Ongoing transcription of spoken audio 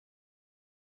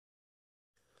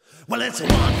Well, it's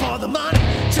one for the money,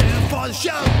 two for the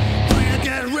show. Three to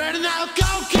get ready now,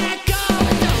 go, can't go.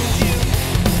 Don't you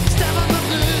step on my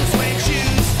blue suede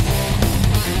shoes.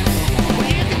 Well,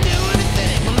 you can do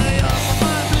anything but lay off of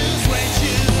my blue suede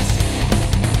shoes.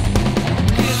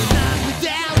 You can knock me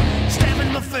down, step in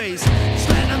my face,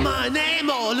 slander my name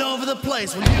all over the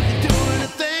place. Well, you can do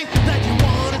anything that you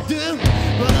want to do,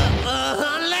 but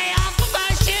lay off of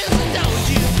my shoes. Don't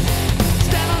you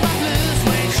step on my blue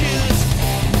suede shoes.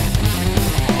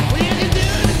 Well, you can do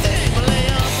anything but lay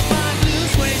off of my blue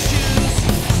suede shoes.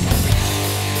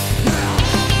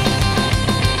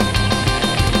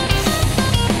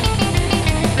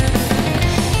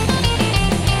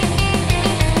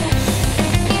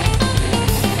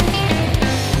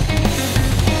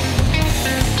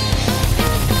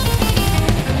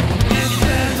 You can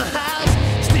burn my house,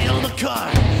 steal my car,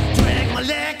 drink my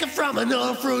liquor from an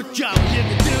old fruit jar. You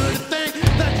can do anything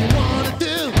that you want to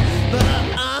do, but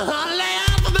lay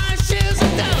off of my shoes.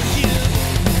 Don't you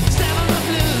step on my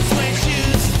blue suede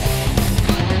shoes.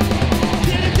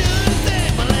 You can do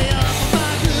anything but lay off of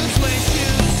my blue suede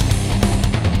shoes.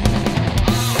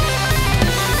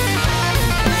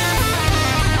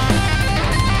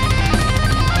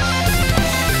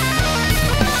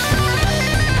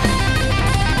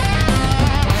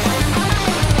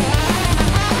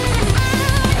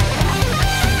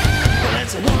 Well,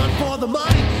 it's one for the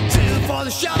money, two for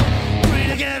the show, three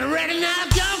to get ready now,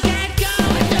 go.